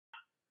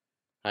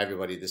Hi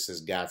everybody, this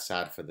is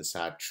Saad for the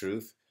Saad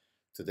Truth.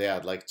 Today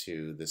I'd like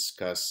to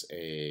discuss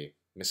a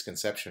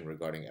misconception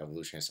regarding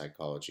evolutionary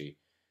psychology,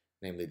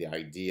 namely the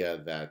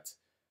idea that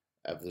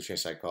evolutionary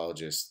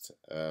psychologists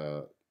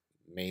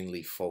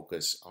mainly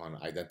focus on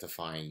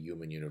identifying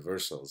human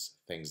universals,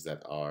 things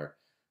that are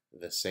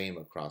the same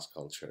across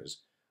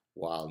cultures,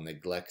 while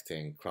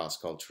neglecting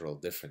cross-cultural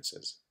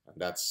differences. And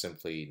that's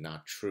simply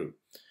not true.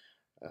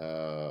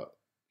 Uh,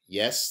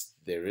 yes,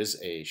 there is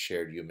a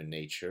shared human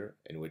nature,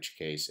 in which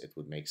case it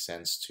would make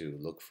sense to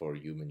look for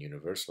human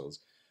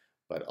universals,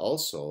 but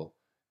also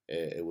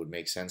it would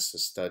make sense to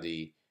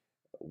study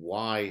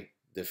why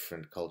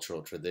different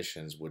cultural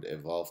traditions would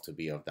evolve to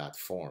be of that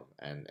form.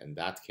 And in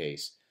that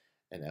case,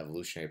 an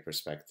evolutionary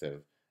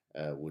perspective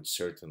would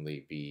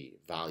certainly be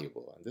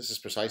valuable. And this is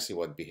precisely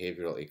what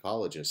behavioral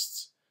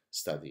ecologists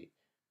study.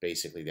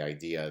 Basically, the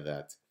idea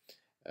that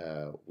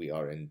we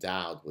are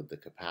endowed with the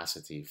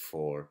capacity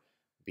for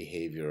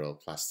behavioral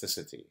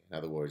plasticity. In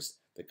other words,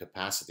 the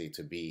capacity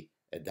to be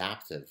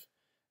adaptive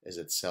is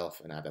itself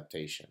an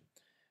adaptation.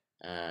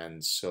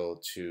 And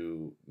so,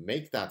 to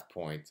make that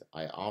point,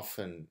 I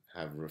often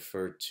have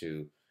referred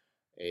to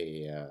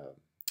a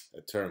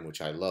term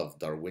which I love,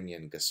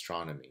 Darwinian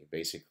gastronomy,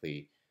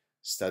 basically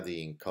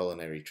studying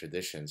culinary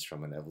traditions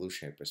from an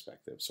evolutionary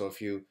perspective. So,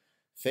 if you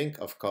think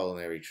of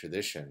culinary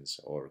traditions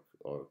or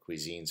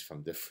cuisines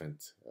from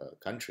different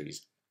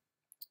countries,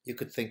 you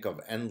could think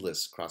of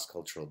endless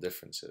cross-cultural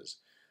differences.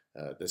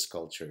 This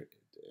culture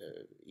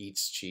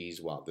eats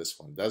cheese while this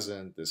one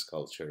doesn't. This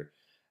culture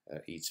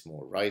eats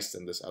more rice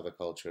than this other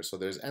culture. So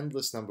there's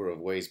endless number of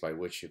ways by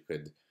which you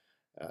could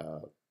uh,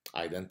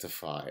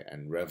 identify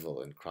and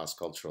revel in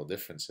cross-cultural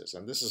differences.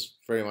 And this is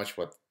very much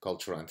what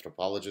cultural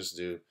anthropologists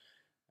do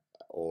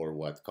or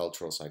what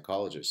cultural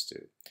psychologists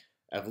do.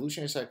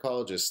 Evolutionary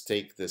psychologists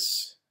take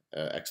this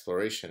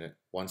exploration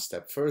one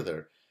step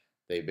further.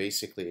 They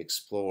basically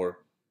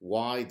explore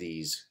why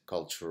these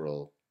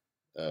cultural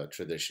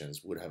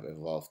traditions would have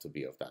evolved to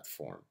be of that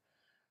form.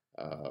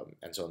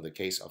 And so, in the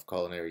case of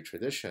culinary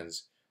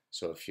traditions,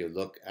 so if you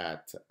look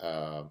at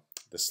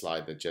the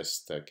slide that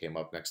just came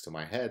up next to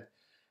my head,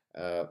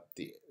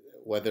 the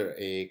whether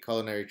a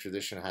culinary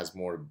tradition has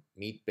more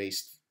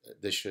meat-based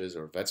dishes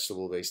or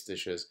vegetable-based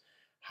dishes,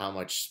 how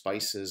much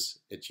spices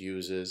it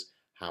uses,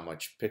 how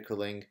much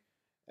pickling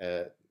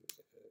uh,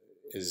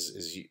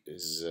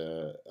 is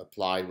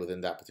applied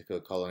within that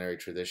particular culinary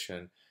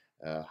tradition,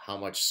 how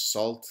much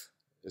salt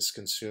is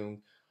consumed.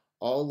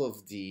 All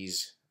of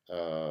these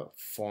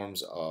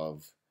forms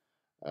of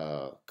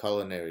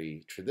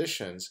culinary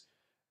traditions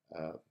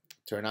uh,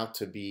 turn out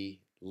to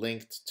be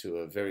linked to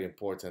a very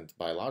important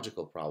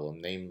biological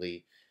problem,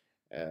 namely,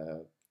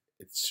 uh,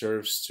 it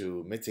serves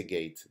to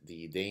mitigate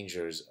the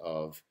dangers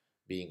of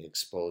being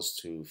exposed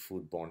to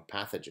foodborne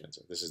pathogens.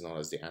 This is known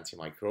as the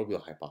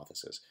antimicrobial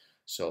hypothesis.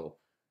 So,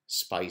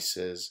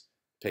 spices,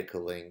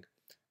 pickling,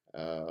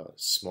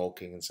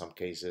 smoking in some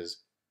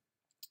cases,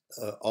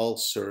 all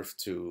serve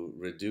to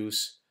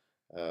reduce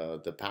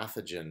the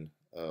pathogen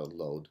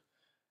load.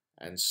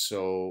 And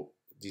so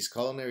these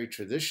culinary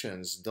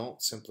traditions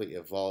don't simply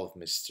evolve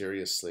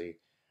mysteriously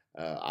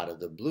out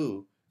of the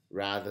blue,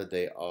 rather,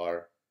 they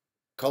are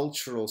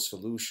cultural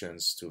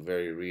solutions to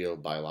very real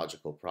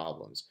biological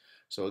problems.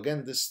 So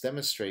again, this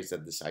demonstrates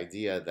that this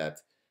idea that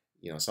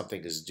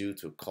something is due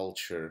to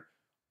culture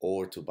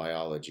or to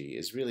biology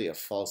is really a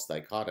false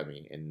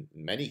dichotomy. In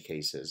many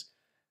cases,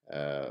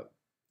 uh,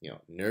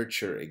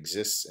 nurture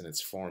exists in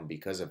its form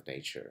because of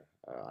nature.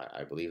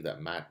 I believe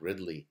that Matt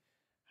Ridley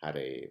had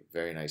a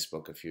very nice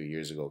book a few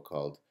years ago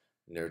called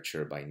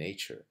Nurture by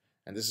Nature.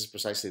 And this is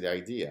precisely the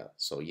idea.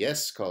 So,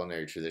 yes,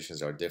 culinary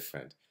traditions are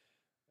different,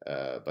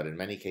 but in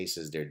many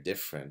cases they're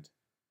different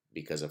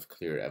because of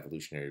clear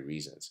evolutionary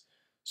reasons.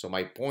 So,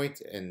 my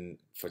point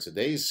for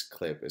today's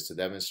clip is to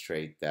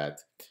demonstrate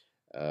that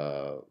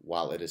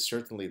while it is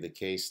certainly the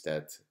case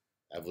that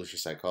evolutionary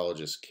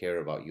psychologists care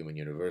about human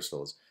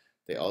universals,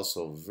 they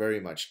also very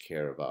much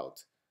care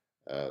about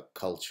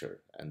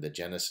culture and the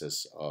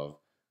genesis of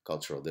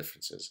cultural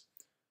differences.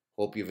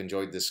 Hope you've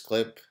enjoyed this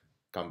clip.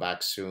 Come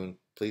back soon.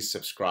 Please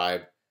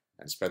subscribe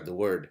and spread the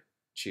word.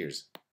 Cheers.